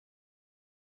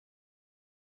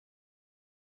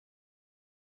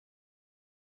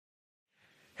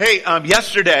Hey,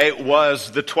 yesterday was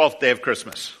the 12th day of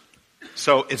Christmas.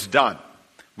 So it's done.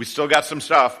 We still got some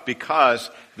stuff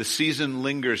because the season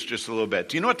lingers just a little bit.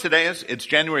 Do you know what today is? It's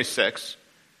January 6th.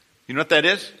 You know what that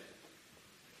is?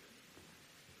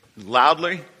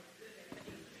 Loudly?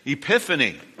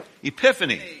 Epiphany.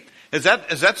 Epiphany. Does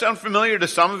that sound familiar to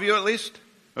some of you at least?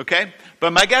 Okay?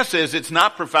 But my guess is it's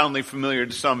not profoundly familiar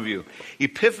to some of you.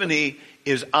 Epiphany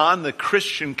is on the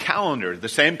Christian calendar. The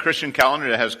same Christian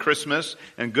calendar that has Christmas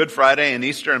and Good Friday and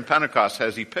Easter and Pentecost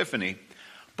has Epiphany.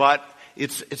 But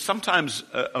it's sometimes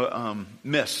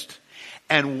missed.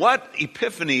 And what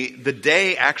Epiphany, the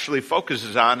day, actually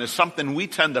focuses on is something we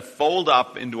tend to fold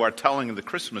up into our telling of the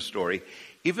Christmas story,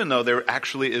 even though there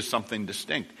actually is something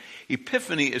distinct.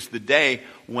 Epiphany is the day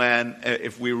when,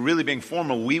 if we were really being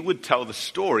formal, we would tell the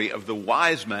story of the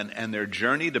wise men and their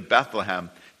journey to Bethlehem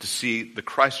to see the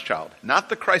Christ child. Not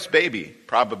the Christ baby,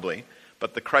 probably,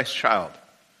 but the Christ child.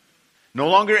 No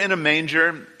longer in a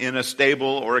manger, in a stable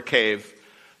or a cave,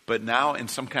 but now in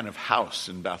some kind of house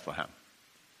in Bethlehem.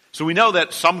 So we know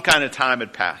that some kind of time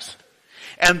had passed.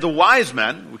 And the wise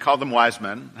men, we call them wise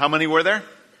men, how many were there?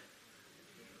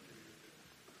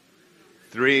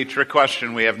 3, trick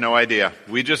question, we have no idea.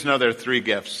 We just know there are 3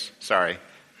 gifts. Sorry.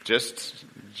 Just,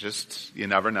 you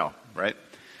never know, right?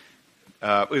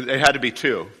 It had to be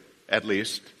 2, at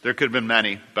least. There could have been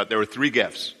many, but there were 3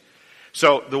 gifts.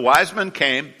 So the wise men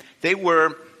came. They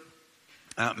were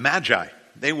magi.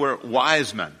 They were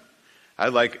wise men. I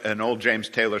like an old James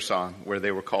Taylor song where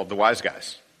they were called the wise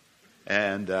guys.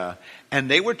 And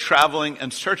they were traveling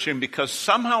and searching because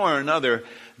somehow or another,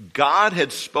 God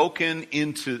had spoken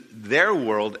into their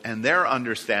world and their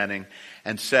understanding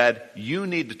and said, you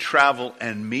need to travel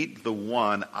and meet the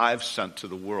one I've sent to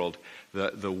the world,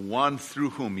 the one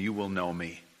through whom you will know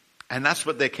me. And that's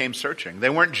what they came searching. They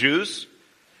weren't Jews.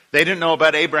 They didn't know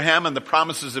about Abraham and the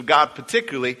promises of God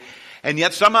particularly. And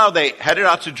yet somehow they headed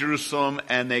out to Jerusalem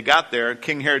and they got there.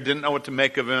 King Herod didn't know what to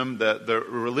make of him. The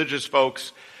religious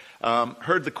folks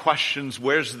heard the questions,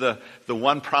 where's the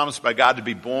one promised by God to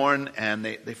be born? And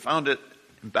they found it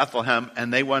in Bethlehem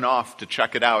and they went off to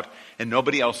check it out. And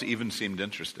nobody else even seemed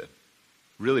interested.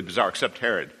 Really bizarre, except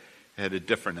Herod had a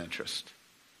different interest.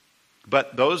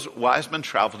 But those wise men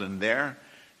traveled in there.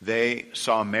 They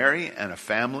saw Mary and a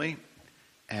family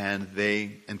and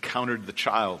they encountered the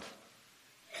child.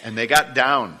 And they got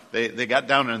down. They got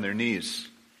down on their knees.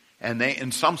 And they,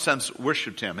 in some sense,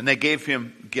 worshipped him. And they gave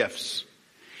him gifts.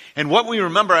 And what we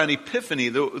remember on Epiphany,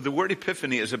 the word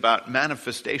Epiphany is about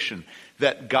manifestation.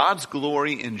 That God's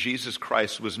glory in Jesus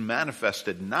Christ was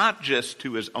manifested not just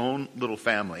to his own little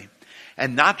family.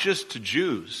 And not just to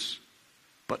Jews,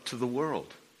 but to the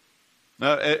world.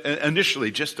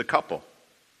 Initially, just a couple.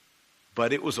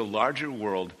 But it was a larger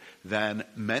world than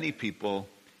many people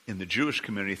in the Jewish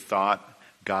community thought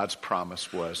God's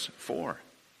promise was for.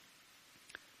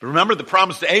 But remember the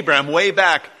promise to Abraham way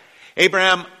back.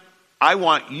 Abraham, I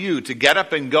want you to get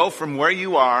up and go from where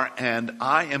you are, and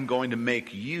I am going to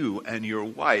make you and your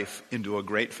wife into a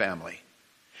great family.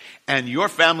 And your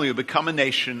family will become a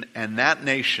nation, and that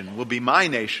nation will be my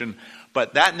nation,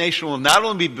 but that nation will not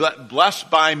only be blessed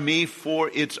by me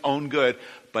for its own good,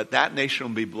 but that nation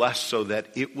will be blessed so that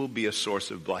it will be a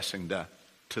source of blessing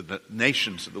to the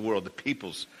nations of the world, the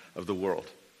peoples of the world.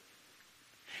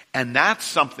 And that's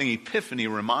something Epiphany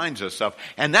reminds us of.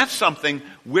 And that's something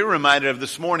we're reminded of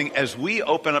this morning as we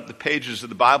open up the pages of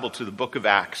the Bible to the book of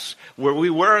Acts, where we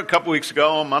were a couple weeks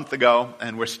ago, a month ago,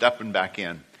 and we're stepping back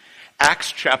in.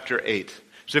 Acts chapter 8.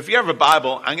 So if you have a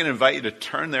Bible, I'm going to invite you to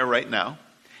turn there right now.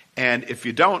 And if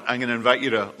you don't, I'm going to invite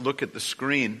you to look at the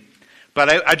screen.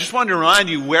 But I just wanted to remind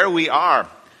you where we are.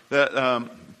 The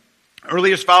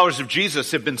earliest followers of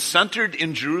Jesus have been centered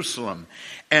in Jerusalem.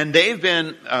 And they've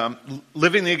been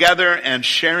living together and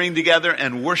sharing together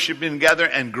and worshiping together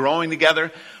and growing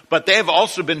together. But they have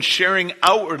also been sharing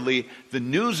outwardly the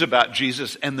news about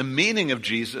Jesus and the meaning of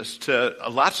Jesus to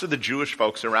lots of the Jewish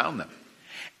folks around them.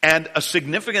 And a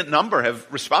significant number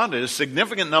have responded. A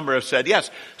significant number have said yes.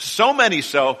 So many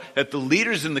so that the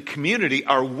leaders in the community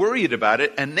are worried about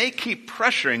it, and they keep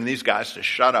pressuring these guys to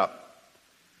shut up.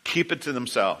 Keep it to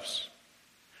themselves.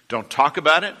 Don't talk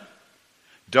about it.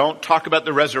 Don't talk about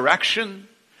the resurrection.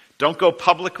 Don't go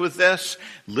public with this.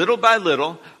 Little by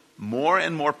little, more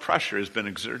and more pressure has been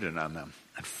exerted on them.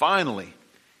 And finally,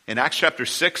 in Acts chapter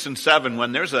 6 and 7,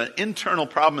 when there's an internal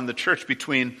problem in the church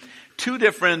between 2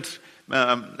 different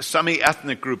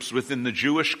semi-ethnic groups within the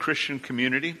Jewish Christian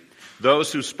community,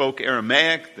 those who spoke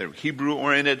Aramaic, they're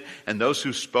Hebrew-oriented, and those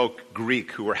who spoke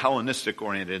Greek, who were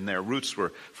Hellenistic-oriented, and their roots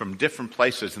were from different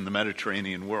places in the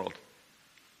Mediterranean world.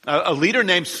 A leader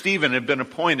named Stephen had been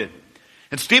appointed.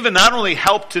 And Stephen not only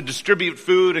helped to distribute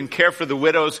food and care for the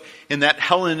widows in that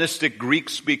Hellenistic,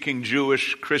 Greek-speaking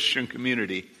Jewish Christian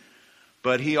community,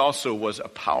 but he also was a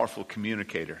powerful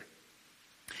communicator.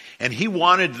 And he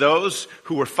wanted those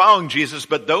who were following Jesus,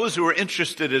 but those who were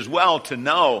interested as well, to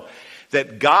know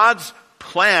that God's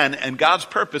plan and God's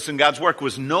purpose and God's work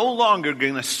was no longer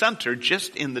going to center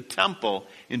just in the temple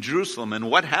in Jerusalem and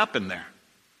what happened there.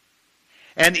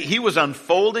 And he was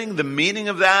unfolding the meaning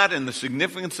of that and the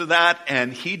significance of that,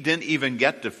 and he didn't even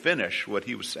get to finish what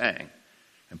he was saying.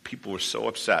 And people were so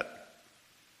upset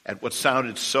at what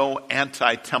sounded so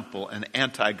anti-temple and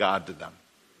anti-God to them.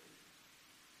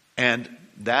 And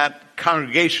that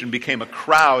congregation became a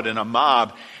crowd and a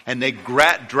mob, and they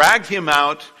dragged him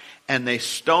out, and they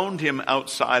stoned him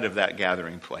outside of that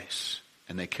gathering place,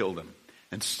 and they killed him.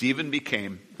 And Stephen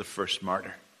became the first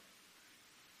martyr.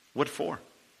 What for?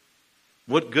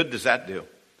 What good does that do?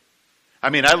 I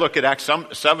mean, I look at Acts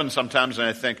 7 sometimes and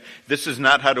I think, this is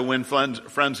not how to win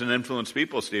friends and influence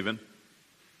people, Stephen.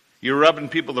 You're rubbing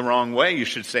people the wrong way. You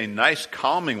should say nice,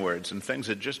 calming words and things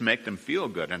that just make them feel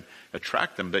good and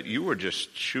attract them. But you were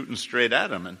just shooting straight at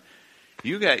them. And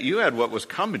you had what was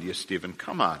coming to you, Stephen.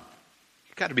 Come on.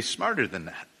 You've got to be smarter than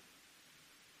that.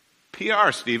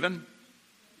 PR, Stephen.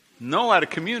 Know how to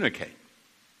communicate.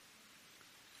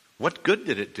 What good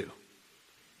did it do?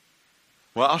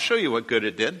 Well, I'll show you what good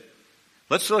it did.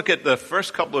 Let's look at the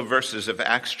first couple of verses of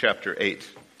Acts chapter 8.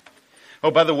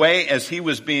 Oh, by the way, as he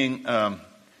was being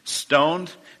stoned,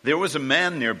 there was a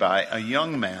man nearby, a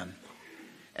young man.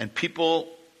 And people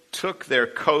took their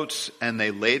coats and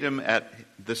they laid him at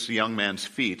this young man's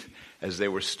feet as they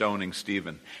were stoning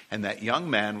Stephen. And that young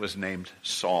man was named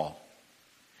Saul.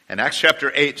 And Acts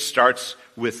chapter 8 starts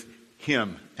with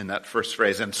him in that first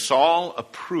phrase. And Saul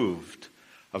approved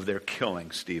of their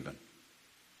killing Stephen.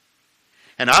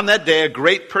 And on that day, a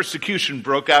great persecution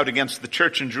broke out against the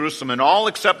church in Jerusalem, and all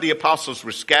except the apostles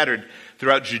were scattered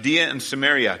throughout Judea and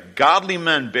Samaria. Godly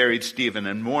men buried Stephen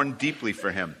and mourned deeply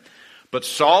for him. But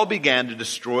Saul began to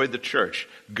destroy the church,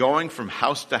 going from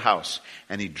house to house,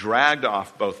 and he dragged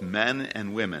off both men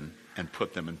and women and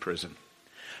put them in prison.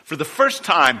 For the first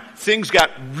time, things got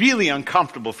really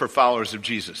uncomfortable for followers of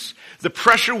Jesus. The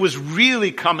pressure was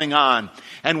really coming on.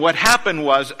 And what happened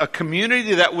was a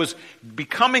community that was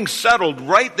becoming settled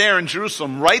right there in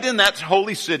Jerusalem, right in that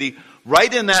holy city,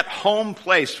 right in that home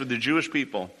place for the Jewish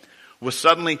people, was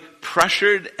suddenly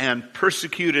pressured and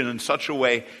persecuted in such a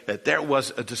way that there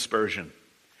was a dispersion.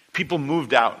 People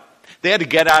moved out. They had to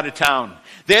get out of town.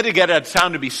 They had to get out of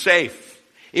town to be safe.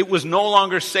 It was no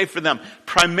longer safe for them.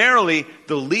 Primarily,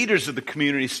 the leaders of the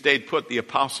community stayed put, the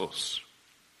apostles.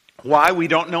 Why? We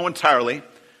don't know entirely,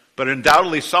 but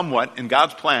undoubtedly somewhat, in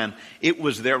God's plan, it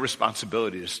was their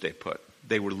responsibility to stay put.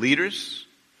 They were leaders.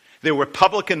 They were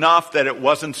public enough that it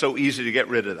wasn't so easy to get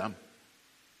rid of them.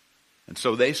 And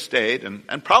so they stayed,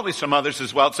 and probably some others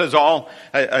as well. It says all,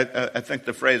 I think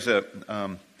the phrase,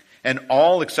 and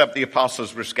all except the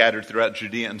apostles were scattered throughout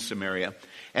Judea and Samaria.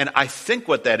 And I think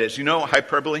what that is, you know,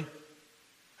 hyperbole,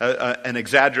 an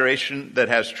exaggeration that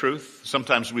has truth.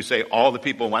 Sometimes we say all the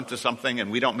people went to something,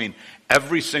 and we don't mean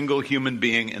every single human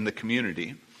being in the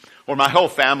community. Or my whole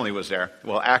family was there.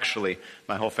 Well, actually,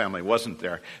 my whole family wasn't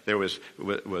there. There was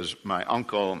my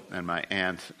uncle and my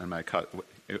aunt and my cousin.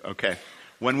 Okay.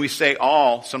 When we say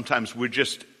all, sometimes we're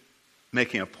just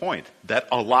making a point that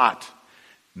a lot,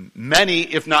 many,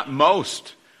 if not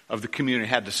most, of the community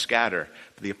had to scatter.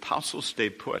 But the apostles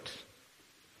stayed put.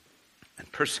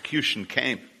 And persecution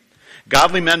came.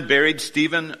 Godly men buried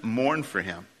Stephen, mourned for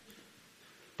him.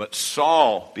 But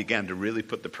Saul began to really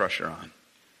put the pressure on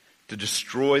to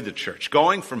destroy the church,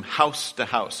 going from house to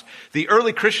house. The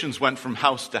early Christians went from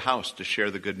house to house to share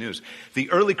the good news.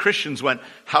 The early Christians went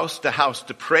house to house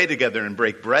to pray together and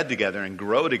break bread together and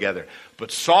grow together. But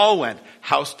Saul went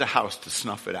house to house to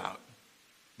snuff it out.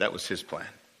 That was his plan.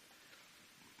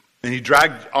 And he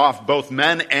dragged off both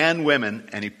men and women,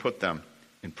 and he put them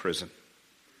in prison.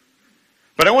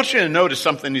 But I want you to notice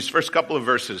something in these first couple of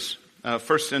verses.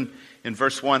 First in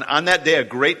verse 1, on that day a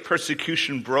great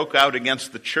persecution broke out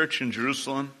against the church in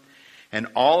Jerusalem, and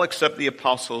all except the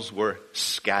apostles were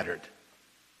scattered.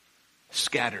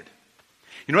 Scattered.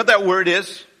 You know what that word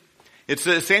is? It's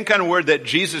the same kind of word that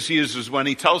Jesus uses when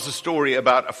he tells the story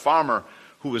about a farmer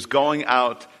who was going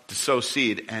out to sow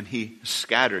seed, and he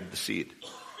scattered the seed.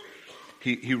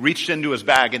 He reached into his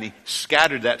bag and he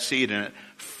scattered that seed, and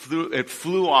it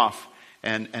flew off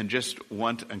and just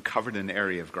went and covered an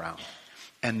area of ground.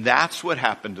 And that's what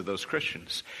happened to those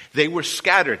Christians. They were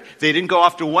scattered. They didn't go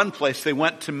off to one place. They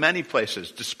went to many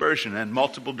places, dispersion and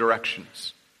multiple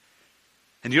directions.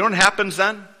 And you know what happens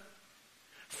then?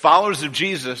 Followers of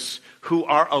Jesus who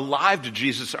are alive to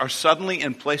Jesus are suddenly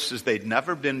in places they'd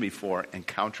never been before,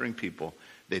 encountering people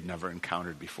they'd never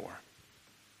encountered before.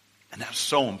 And that's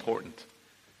so important,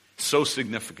 so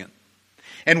significant.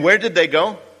 And where did they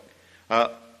go?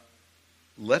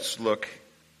 Let's look.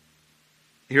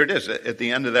 Here it is at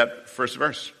the end of that first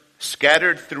verse.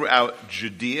 Scattered throughout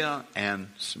Judea and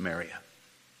Samaria.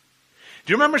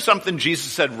 Do you remember something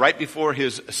Jesus said right before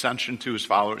his ascension to his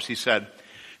followers? He said,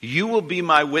 "You will be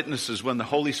my witnesses when the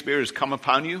Holy Spirit has come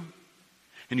upon you,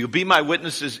 and you'll be my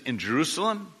witnesses in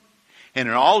Jerusalem and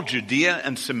in all Judea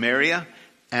and Samaria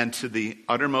and to the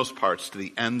uttermost parts, to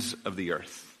the ends of the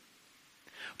earth."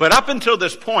 But up until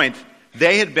this point,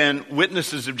 they had been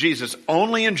witnesses of Jesus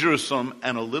only in Jerusalem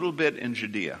and a little bit in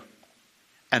Judea,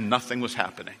 and nothing was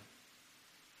happening.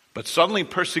 But suddenly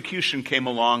persecution came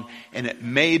along and it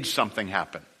made something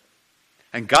happen.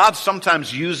 And God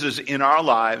sometimes uses in our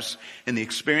lives, in the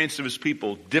experience of his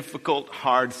people, difficult,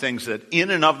 hard things that in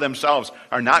and of themselves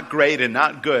are not great and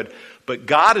not good. But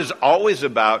God is always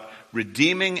about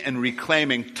redeeming and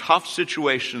reclaiming tough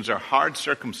situations or hard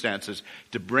circumstances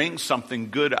to bring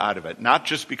something good out of it. Not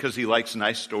just because he likes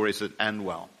nice stories that end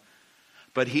well,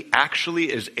 but he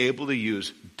actually is able to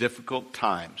use difficult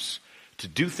times to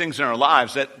do things in our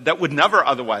lives that would never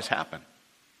otherwise happen.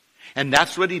 And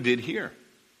that's what he did here.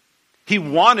 He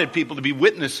wanted people to be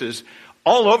witnesses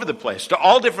all over the place, to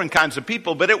all different kinds of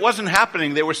people, but it wasn't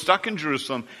happening. They were stuck in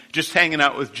Jerusalem just hanging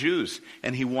out with Jews,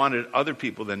 and he wanted other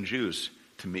people than Jews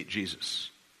to meet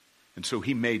Jesus. And so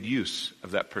he made use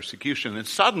of that persecution. And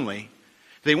suddenly,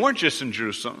 they weren't just in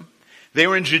Jerusalem, they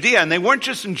were in Judea, and they weren't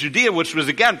just in Judea, which was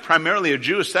again primarily a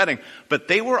Jewish setting, but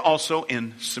they were also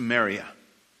in Samaria,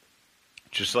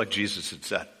 just like Jesus had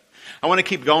said. I want to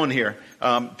keep going here.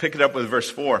 Pick it up with verse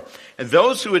 4. And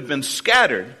those who had been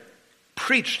scattered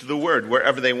preached the word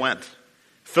wherever they went.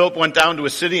 Philip went down to a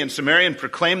city in Samaria and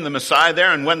proclaimed the Messiah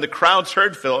there. And when the crowds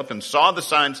heard Philip and saw the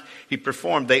signs he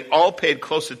performed, they all paid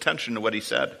close attention to what he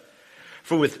said.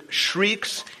 For with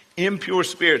shrieks, impure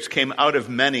spirits came out of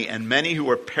many, and many who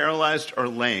were paralyzed or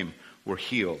lame were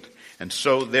healed. And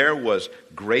so there was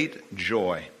great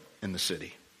joy in the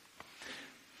city.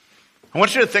 I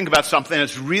want you to think about something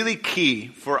that's really key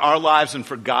for our lives and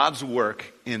for God's work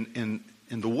in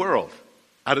the world,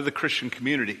 out of the Christian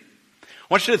community. I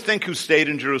want you to think who stayed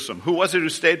in Jerusalem. Who was it who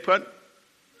stayed put?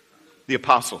 The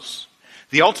apostles.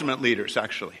 The ultimate leaders,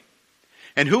 actually.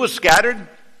 And who was scattered?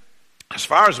 As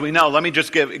far as we know, let me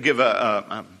just give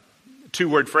a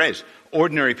two-word phrase.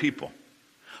 Ordinary people.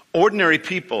 Ordinary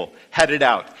people headed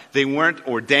out. They weren't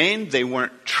ordained. They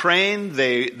weren't trained.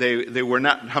 They were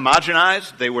not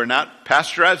homogenized. They were not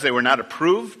pasteurized. They were not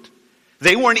approved.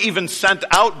 They weren't even sent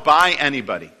out by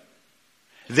anybody.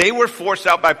 They were forced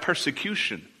out by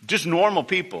persecution. Just normal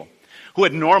people who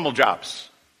had normal jobs.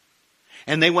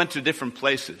 And they went to different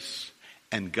places.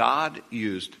 And God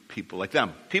used people like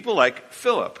them. People like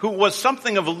Philip, who was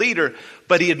something of a leader,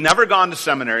 but he had never gone to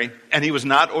seminary, and he was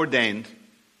not ordained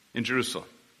in Jerusalem.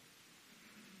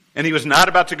 And he was not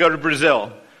about to go to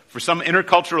Brazil for some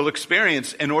intercultural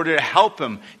experience in order to help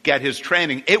him get his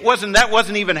training. That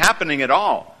wasn't even happening at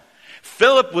all.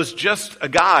 Philip was just a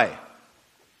guy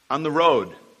on the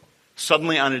road,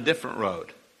 suddenly on a different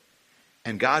road.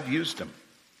 And God used him.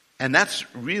 And that's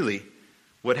really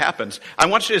what happens. I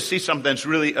want you to see something that's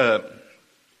really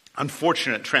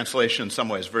unfortunate translation in some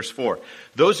ways. Verse 4.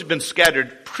 Those who've been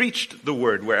scattered preached the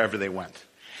word wherever they went.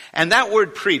 And that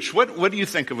word preach, what do you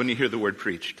think of when you hear the word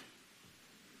preached?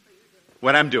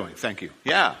 What I'm doing, thank you.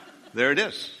 Yeah, there it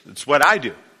is. It's what I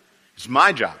do. It's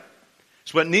my job.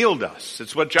 It's what Neil does.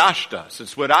 It's what Josh does.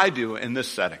 It's what I do in this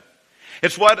setting.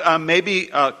 It's what maybe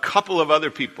a couple of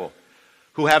other people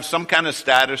who have some kind of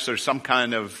status or some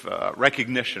kind of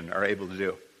recognition are able to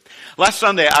do. Last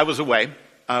Sunday I was away.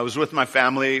 I was with my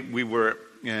family. We were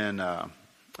in a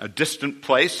distant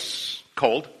place,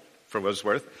 cold for what it's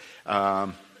worth.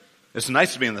 It's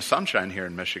nice to be in the sunshine here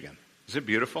in Michigan. Is it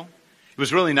beautiful? It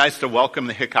was really nice to welcome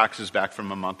the Hickoxes back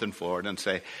from a month in Florida and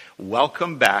say,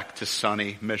 welcome back to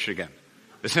sunny Michigan.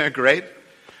 Isn't it great?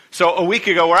 So a week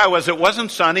ago where I was, it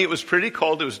wasn't sunny. It was pretty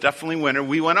cold. It was definitely winter.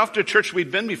 We went off to a church we'd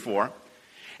been before.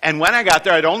 And when I got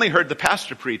there, I'd only heard the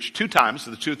pastor preach 2 times.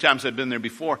 The 2 times I'd been there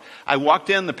before. I walked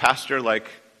in, the pastor, like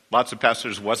lots of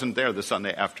pastors, wasn't there the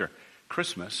Sunday after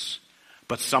Christmas.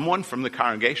 But someone from the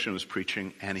congregation was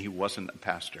preaching, and he wasn't a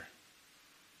pastor.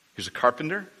 He was a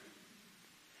carpenter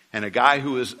and a guy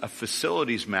who is a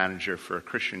facilities manager for a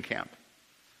Christian camp.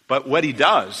 But what he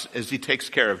does is he takes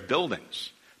care of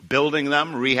buildings. Building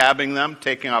them, rehabbing them,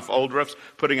 taking off old roofs,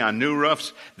 putting on new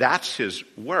roofs. That's his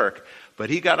work. But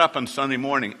he got up on Sunday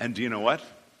morning, and do you know what?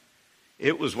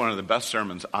 It was one of the best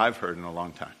sermons I've heard in a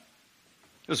long time.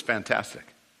 It was fantastic.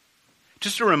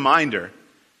 Just a reminder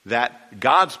that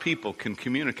God's people can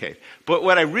communicate. But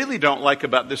what I really don't like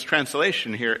about this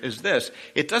translation here is this.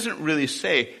 It doesn't really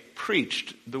say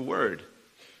preached the word.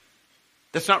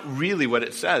 That's not really what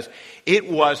it says. It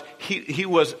was, he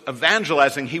was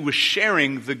evangelizing, he was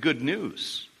sharing the good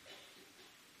news.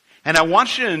 And I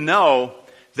want you to know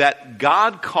that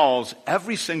God calls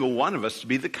every single one of us to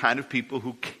be the kind of people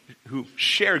who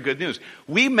share good news.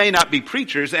 We may not be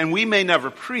preachers and we may never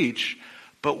preach,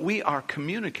 but we are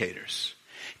communicators.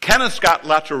 Kenneth Scott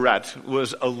Latourette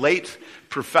was a late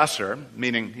professor,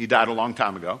 meaning he died a long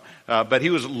time ago, but he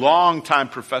was a long-time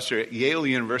professor at Yale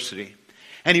University.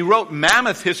 And he wrote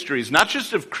mammoth histories, not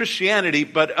just of Christianity,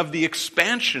 but of the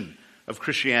expansion of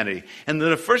Christianity. And in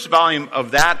the first volume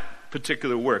of that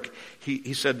particular work,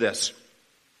 he said this,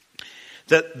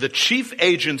 that the chief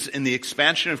agents in the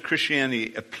expansion of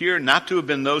Christianity appear not to have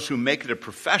been those who make it a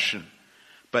profession,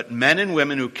 but men and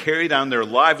women who carried on their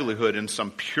livelihood in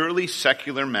some purely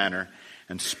secular manner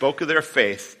and spoke of their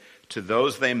faith to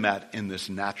those they met in this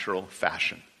natural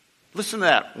fashion. Listen to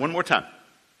that one more time.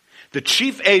 The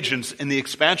chief agents in the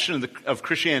expansion of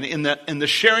Christianity, in the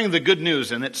sharing of the good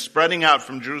news and its spreading out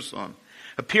from Jerusalem,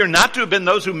 appear not to have been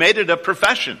those who made it a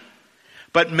profession,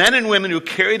 but men and women who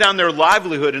carried on their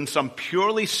livelihood in some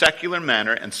purely secular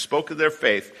manner and spoke of their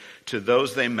faith to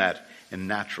those they met in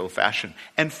natural fashion.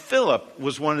 And Philip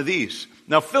was one of these.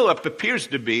 Now, Philip appears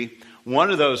to be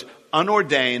one of those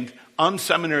unordained,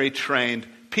 unseminary trained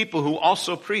people who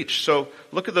also preach. So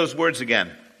look at those words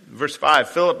again. Verse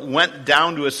 5, Philip went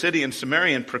down to a city in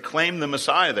Samaria and proclaimed the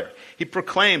Messiah there. He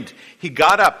proclaimed, he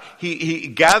got up, he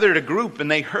gathered a group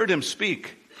and they heard him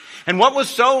speak. And what was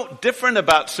so different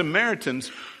about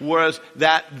Samaritans was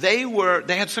that they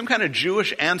had some kind of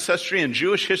Jewish ancestry and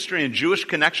Jewish history and Jewish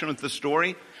connection with the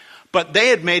story, but they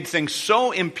had made things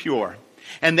so impure,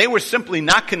 and they were simply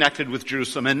not connected with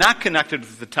Jerusalem and not connected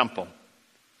with the temple.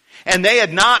 And they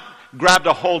had not grabbed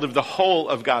a hold of the whole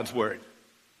of God's word.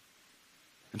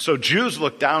 And so Jews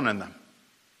looked down on them.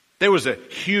 There was a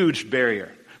huge barrier.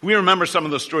 We remember some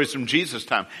of those stories from Jesus'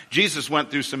 time. Jesus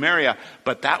went through Samaria,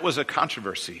 but that was a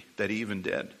controversy that he even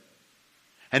did.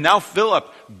 And now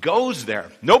Philip goes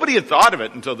there. Nobody had thought of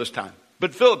it until this time.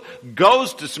 But Philip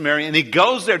goes to Samaria, and he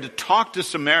goes there to talk to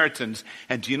Samaritans.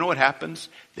 And do you know what happens?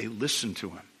 They listen to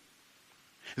him.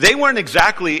 They weren't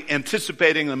exactly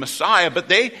anticipating the Messiah, but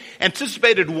they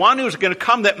anticipated one who was going to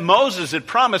come that Moses had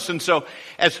promised. And so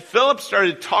as Philip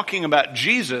started talking about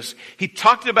Jesus, he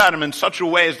talked about him in such a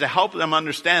way as to help them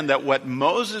understand that what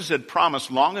Moses had promised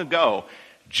long ago,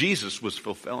 Jesus was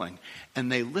fulfilling.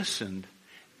 And they listened,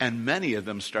 and many of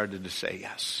them started to say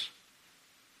yes.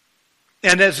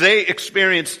 And as they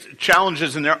experienced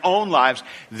challenges in their own lives,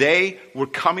 they were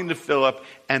coming to Philip,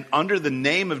 and under the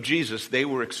name of Jesus, they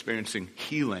were experiencing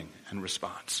healing and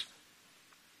response.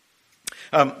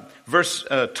 Verse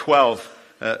 12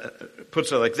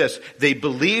 puts it like this. They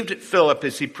believed Philip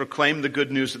as he proclaimed the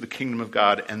good news of the kingdom of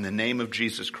God and the name of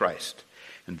Jesus Christ.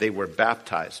 And they were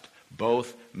baptized,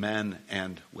 both men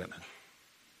and women.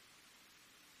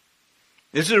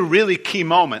 This is a really key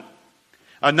moment.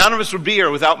 None of us would be here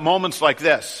without moments like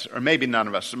this, or maybe none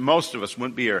of us, most of us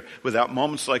wouldn't be here without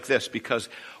moments like this, because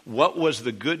what was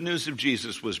the good news of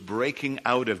Jesus was breaking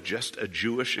out of just a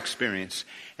Jewish experience,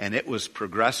 and it was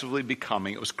progressively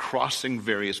becoming, it was crossing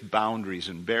various boundaries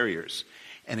and barriers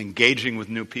and engaging with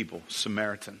new people,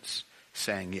 Samaritans,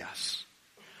 saying yes.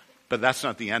 But that's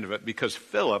not the end of it, because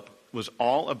Philip was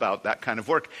all about that kind of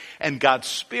work, and God's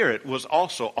Spirit was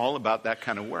also all about that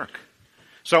kind of work.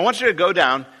 So I want you to go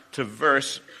down to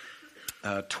verse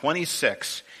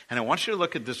 26, and I want you to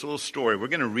look at this little story. We're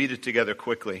going to read it together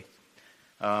quickly.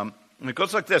 And it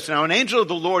goes like this. Now an angel of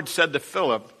the Lord said to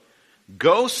Philip,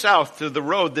 "Go south to the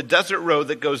road, the desert road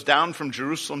that goes down from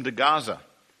Jerusalem to Gaza."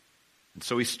 And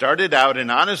so he started out,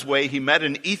 and on his way he met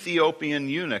an Ethiopian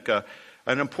eunuch,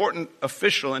 an important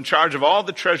official in charge of all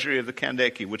the treasury of the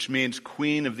Kandake, which means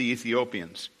Queen of the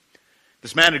Ethiopians.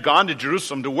 This man had gone to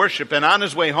Jerusalem to worship, and on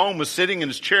his way home was sitting in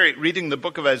his chariot reading the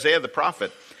book of Isaiah the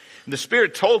prophet. And the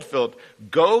Spirit told Philip,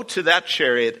 "Go to that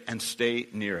chariot and stay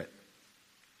near it."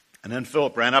 And then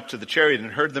Philip ran up to the chariot and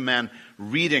heard the man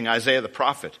reading Isaiah the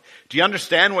prophet. "Do you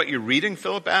understand what you're reading?"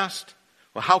 Philip asked.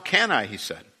 "Well, how can I," he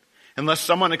said, "unless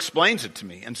someone explains it to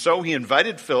me?" And so he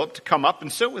invited Philip to come up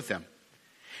and sit with him.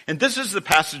 And this is the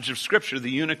passage of Scripture the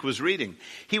eunuch was reading.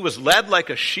 "He was led like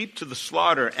a sheep to the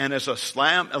slaughter, and as a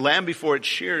lamb before its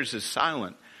shears is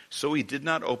silent, so he did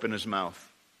not open his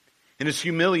mouth. In his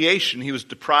humiliation he was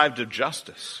deprived of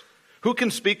justice. Who can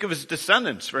speak of his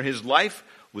descendants? For his life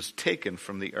was taken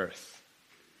from the earth."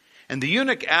 And the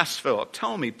eunuch asked Philip,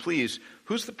 "Tell me, please,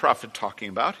 who's the prophet talking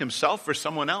about, himself or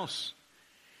someone else?"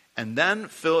 And then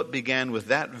Philip began with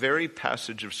that very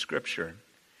passage of Scripture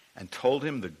and told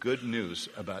him the good news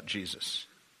about Jesus.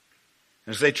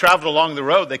 As they traveled along the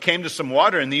road, they came to some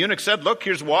water, and the eunuch said, "Look,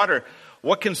 here's water.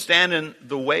 What can stand in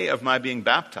the way of my being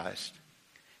baptized?"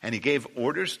 And he gave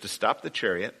orders to stop the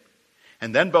chariot.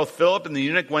 And then both Philip and the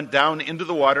eunuch went down into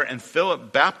the water, and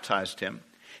Philip baptized him.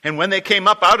 And when they came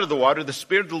up out of the water, the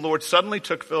Spirit of the Lord suddenly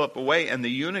took Philip away, and the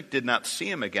eunuch did not see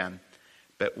him again,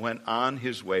 but went on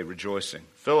his way rejoicing.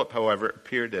 Philip, however,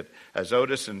 appeared at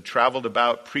Azotus and traveled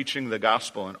about preaching the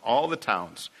gospel in all the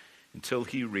towns until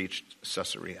he reached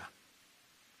Caesarea.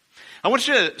 I want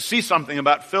you to see something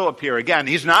about Philip here. Again,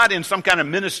 he's not in some kind of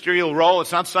ministerial role.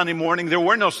 It's not Sunday morning. There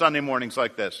were no Sunday mornings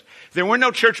like this. There were no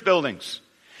church buildings.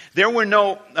 There were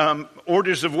no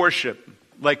orders of worship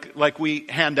like we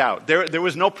hand out. There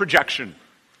was no projection.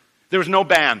 There was no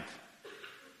band.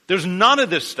 There's none of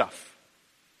this stuff.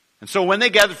 And so when they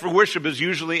gathered for worship, it was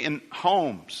usually in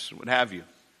homes, what have you.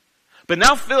 But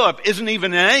now Philip isn't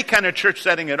even in any kind of church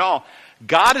setting at all.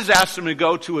 God has asked him to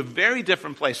go to a very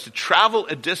different place, to travel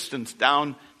a distance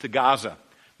down to Gaza.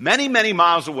 Many, many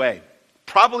miles away,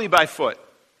 probably by foot.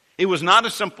 It was not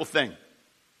a simple thing.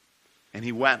 And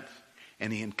he went,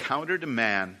 and he encountered a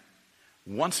man,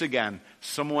 once again,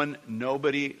 someone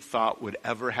nobody thought would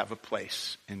ever have a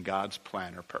place in God's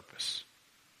plan or purpose.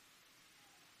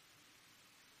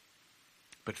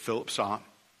 But Philip saw him.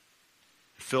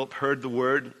 Philip heard the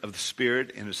word of the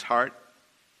Spirit in his heart,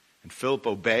 and Philip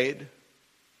obeyed,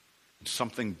 and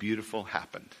something beautiful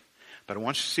happened. But I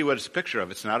want you to see what it's a picture of.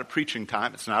 It's not a preaching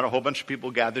time. It's not a whole bunch of people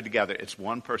gathered together. It's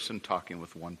one person talking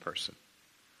with one person.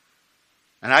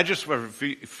 And I just, for a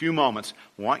few moments,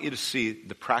 want you to see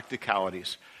the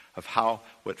practicalities of how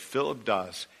what Philip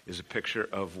does is a picture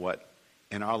of what,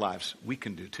 in our lives, we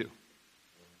can do too.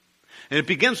 And it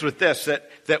begins with this,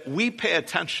 that we pay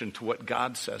attention to what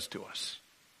God says to us.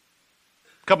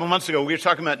 A couple months ago, we were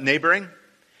talking about neighboring.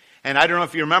 And I don't know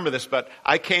if you remember this, but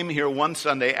I came here one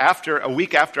Sunday a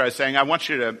week after I was saying, I want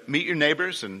you to meet your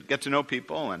neighbors and get to know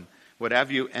people and what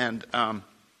have you. And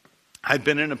I'd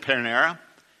been in a Panera.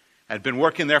 I'd been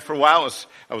working there for a while.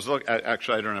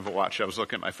 Actually, I don't have a watch. I was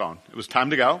looking at my phone. It was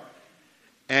time to go.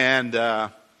 And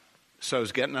so I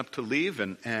was getting up to leave,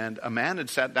 and a man had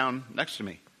sat down next to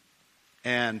me.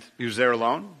 And he was there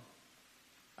alone.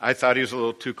 I thought he was a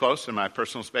little too close in my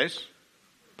personal space.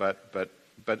 But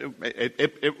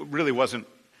it really wasn't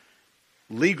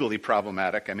legally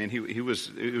problematic. I mean, he was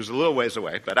a little ways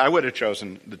away, but I would have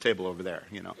chosen the table over there,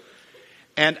 you know.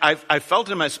 And I felt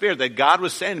in my spirit that God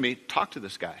was saying to me, talk to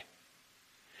this guy.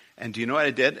 And do you know what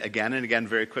I did? Again and again,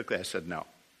 very quickly, I said no.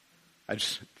 I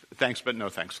just, thanks, but no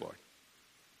thanks, Lord.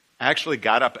 I actually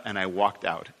got up and I walked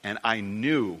out, and I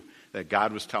knew that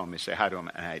God was telling me, say hi to him,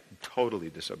 and I totally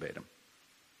disobeyed him.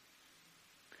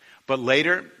 But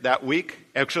later that week,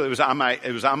 actually it was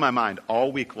on my mind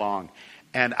all week long.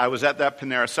 And I was at that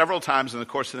Panera several times in the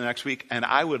course of the next week, and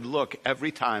I would look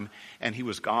every time, and he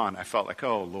was gone. I felt like,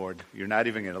 oh Lord, you're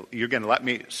going to let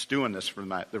me stew in this for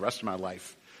the rest of my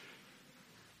life.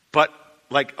 But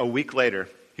like a week later,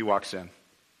 he walks in,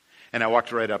 and I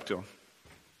walked right up to him.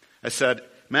 I said,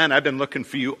 man, I've been looking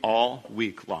for you all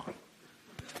week long.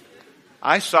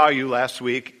 I saw you last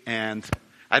week, and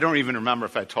I don't even remember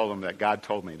if I told him that God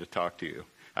told me to talk to you.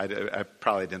 I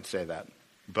probably didn't say that.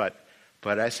 But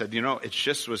I said,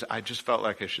 I just felt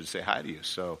like I should say hi to you.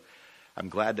 So I'm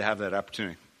glad to have that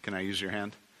opportunity. Can I use your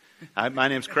hand? My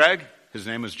name's Craig. His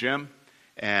name was Jim.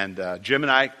 And Jim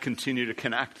and I continue to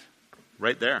connect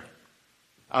right there.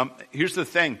 Here's the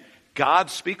thing.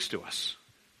 God speaks to us.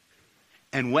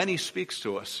 And when he speaks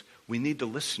to us, we need to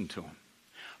listen to him.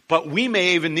 But we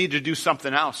may even need to do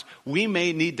something else. We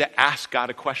may need to ask God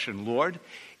a question. Lord,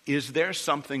 is there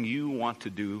something you want to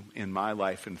do in my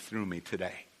life and through me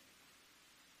today?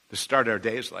 To start our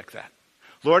days like that.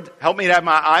 Lord, help me to have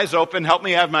my eyes open. Help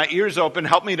me to have my ears open.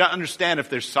 Help me to understand if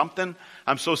there's something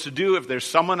I'm supposed to do, if there's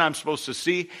someone I'm supposed to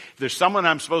see, if there's someone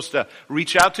I'm supposed to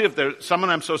reach out to, if there's someone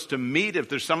I'm supposed to meet, if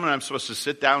there's someone I'm supposed to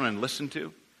sit down and listen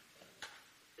to.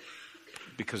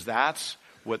 Because that's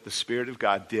what the Spirit of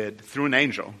God did through an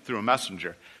angel, through a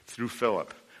messenger, through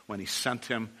Philip, when he sent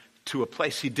him to a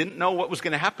place. He didn't know what was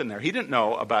going to happen there. He didn't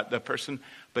know about the person,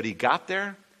 but he got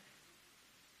there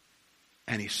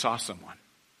and he saw someone.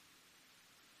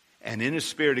 And in his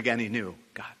spirit again, he knew,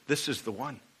 God, this is the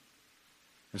one.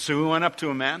 And so he went up to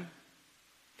a man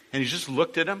and he just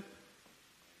looked at him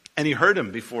and he heard him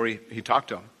before he talked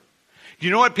to him. You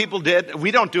know what people did?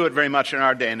 We don't do it very much in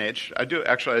our day and age. I do it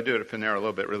at Panera a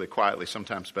little bit really quietly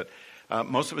sometimes, but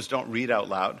most of us don't read out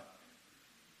loud.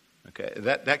 Okay,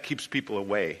 that keeps people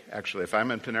away, actually. If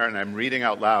I'm in Panera and I'm reading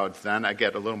out loud, then I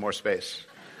get a little more space.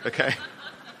 Okay?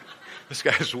 This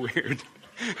guy's weird.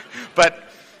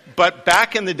 But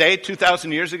back in the day,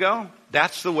 2,000 years ago,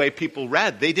 that's the way people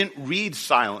read. They didn't read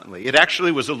silently. It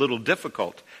actually was a little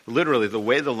difficult. Literally, the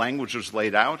way the language was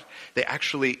laid out, they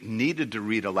actually needed to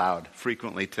read aloud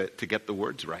frequently to get the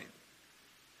words right.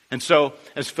 And so,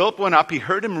 as Philip went up, he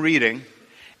heard him reading,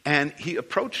 and he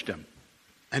approached him.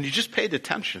 And he just paid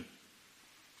attention.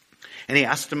 And he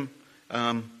asked him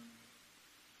a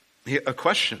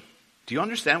question. Do you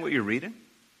understand what you're reading?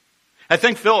 I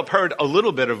think Philip heard a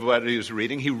little bit of what he was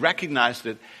reading. He recognized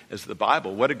it as the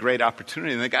Bible. What a great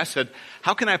opportunity. And the guy said,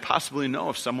 how can I possibly know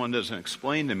if someone doesn't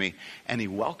explain to me? And he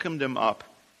welcomed him up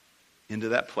into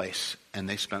that place, and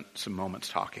they spent some moments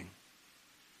talking.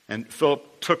 And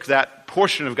Philip took that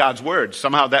portion of God's word.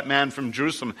 Somehow that man from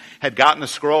Jerusalem had gotten a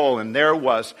scroll, and there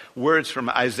was words from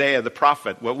Isaiah the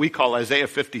prophet, what we call Isaiah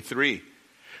 53.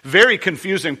 Very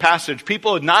confusing passage.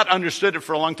 People had not understood it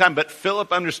for a long time, but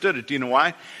Philip understood it. Do you know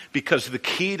why? Because the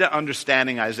key to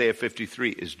understanding Isaiah 53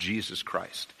 is Jesus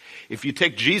Christ. If you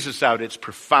take Jesus out, it's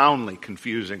profoundly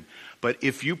confusing. But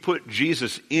if you put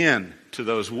Jesus in to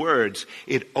those words,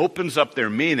 it opens up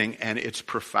their meaning, and it's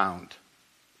profound.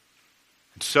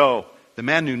 And so, the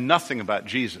man knew nothing about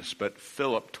Jesus, but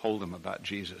Philip told him about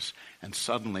Jesus, and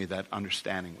suddenly that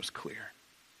understanding was clear.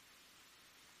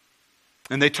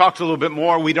 And they talked a little bit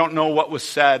more. We don't know what was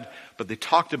said, but they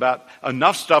talked about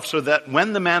enough stuff so that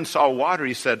when the man saw water,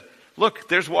 he said, look,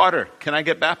 there's water. Can I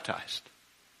get baptized?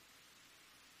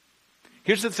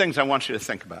 Here's the things I want you to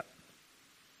think about.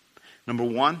 Number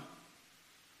one,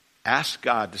 ask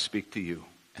God to speak to you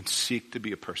and seek to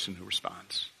be a person who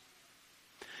responds.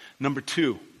 Number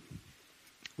two,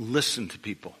 listen to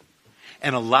people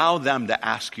and allow them to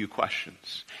ask you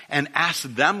questions and ask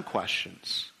them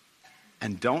questions.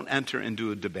 And don't enter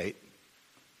into a debate.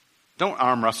 Don't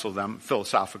arm wrestle them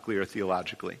philosophically or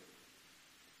theologically.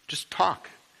 Just talk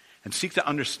and seek to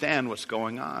understand what's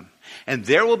going on. And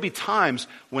there will be times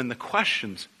when the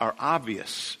questions are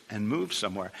obvious and move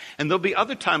somewhere. And there'll be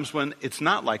other times when it's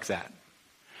not like that.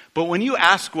 But when you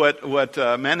ask what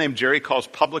a man named Jerry calls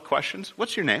public questions,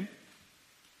 what's your name?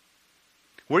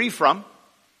 Where are you from?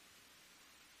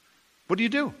 What do you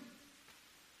do?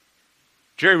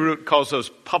 Jerry Root calls those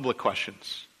public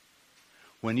questions.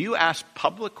 When you ask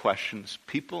public questions,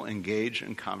 people engage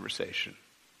in conversation.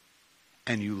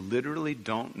 And you literally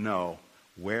don't know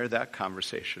where that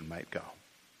conversation might go.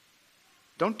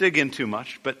 Don't dig in too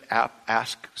much, but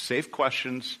ask safe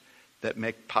questions that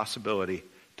make possibility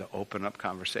to open up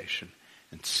conversation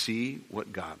and see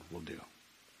what God will do.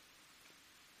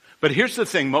 But here's the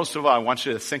thing, most of all, I want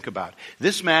you to think about.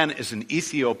 This man is an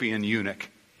Ethiopian eunuch.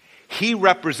 He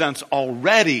represents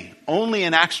already, only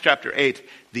in Acts chapter 8,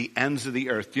 the ends of the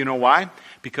earth. Do you know why?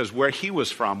 Because where he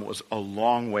was from was a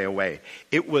long way away.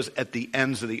 It was at the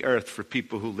ends of the earth for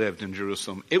people who lived in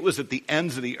Jerusalem. It was at the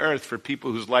ends of the earth for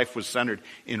people whose life was centered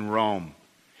in Rome.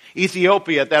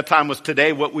 Ethiopia at that time was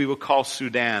today what we would call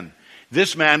Sudan.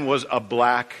 This man was a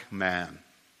black man.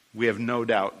 We have no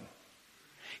doubt.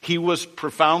 He was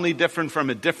profoundly different from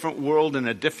a different world and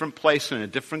a different place and a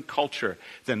different culture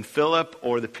than Philip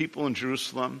or the people in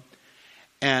Jerusalem.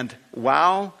 And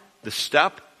wow, the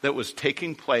step that was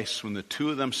taking place when the two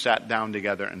of them sat down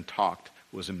together and talked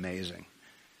was amazing.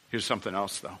 Here's something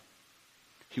else, though.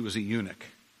 He was a eunuch.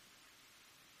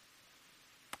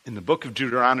 In the book of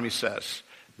Deuteronomy says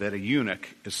that a eunuch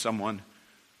is someone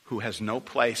who has no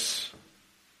place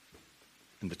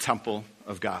in the temple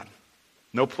of God.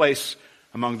 No place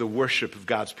among the worship of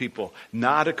God's people.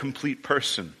 Not a complete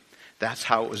person. That's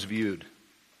how it was viewed.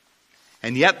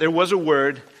 And yet there was a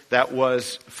word that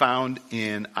was found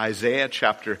in Isaiah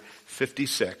chapter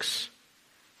 56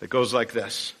 that goes like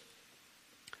this.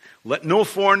 Let no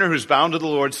foreigner who's bound to the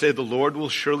Lord say, the Lord will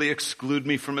surely exclude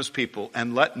me from his people.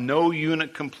 And let no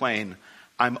eunuch complain,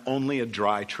 I'm only a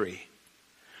dry tree.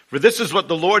 For this is what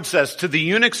the Lord says, to the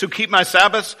eunuchs who keep my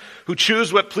Sabbaths, who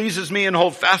choose what pleases me and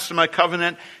hold fast to my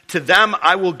covenant, to them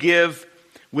I will give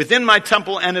within my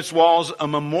temple and its walls a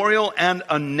memorial and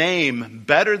a name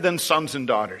better than sons and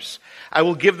daughters. I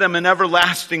will give them an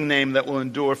everlasting name that will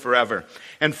endure forever.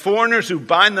 And foreigners who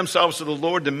bind themselves to the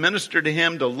Lord to minister to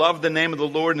him, to love the name of the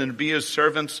Lord and to be his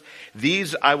servants,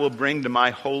 these I will bring to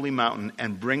my holy mountain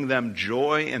and bring them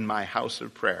joy in my house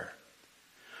of prayer.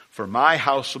 For my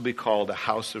house will be called a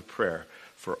house of prayer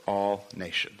for all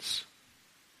nations.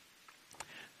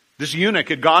 This eunuch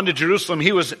had gone to Jerusalem.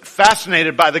 He was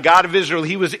fascinated by the God of Israel.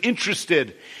 He was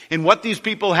interested in what these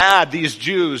people had, these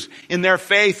Jews, in their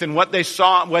faith and what he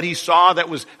saw that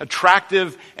was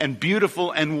attractive and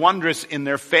beautiful and wondrous in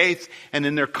their faith and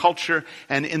in their culture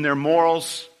and in their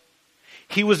morals.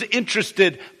 He was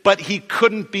interested, but he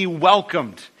couldn't be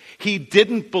welcomed. He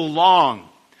didn't belong.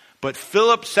 But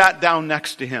Philip sat down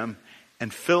next to him,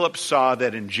 and Philip saw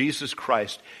that in Jesus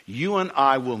Christ, you and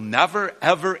I will never,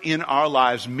 ever in our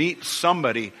lives meet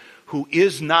somebody who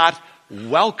is not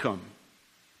welcome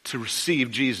to receive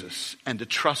Jesus and to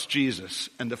trust Jesus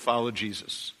and to follow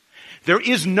Jesus. There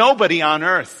is nobody on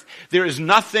earth. There is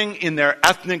nothing in their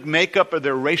ethnic makeup or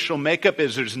their racial makeup.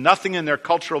 There's nothing in their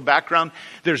cultural background.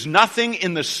 There's nothing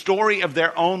in the story of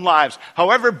their own lives,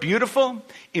 however beautiful,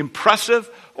 impressive,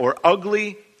 or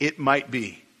ugly it might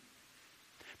be.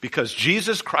 Because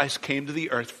Jesus Christ came to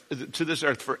this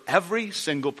earth for every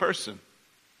single person.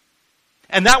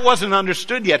 And that wasn't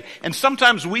understood yet. And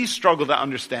sometimes we struggle to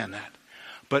understand that.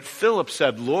 But Philip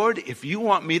said, Lord, if you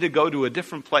want me to go to a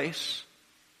different place,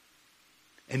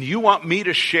 and you want me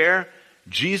to share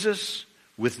Jesus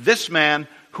with this man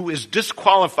who is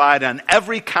disqualified on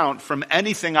every count from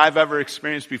anything I've ever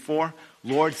experienced before,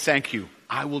 Lord, thank you.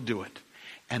 I will do it.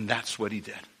 And that's what he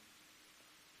did.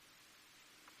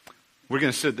 We're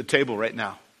going to sit at the table right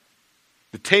now.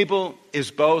 The table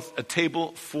is both a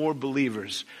table for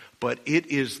believers, but it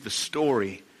is the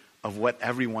story of what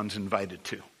everyone's invited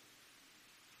to.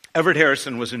 Everett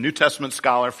Harrison was a New Testament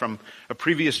scholar from a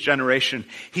previous generation.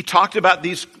 He talked about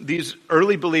these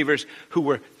early believers who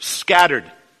were scattered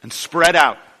and spread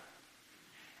out.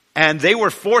 And they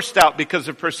were forced out because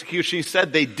of persecution. He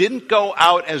said they didn't go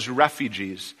out as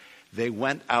refugees. They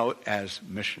went out as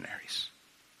missionaries.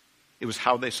 It was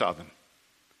how they saw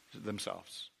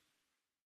themselves.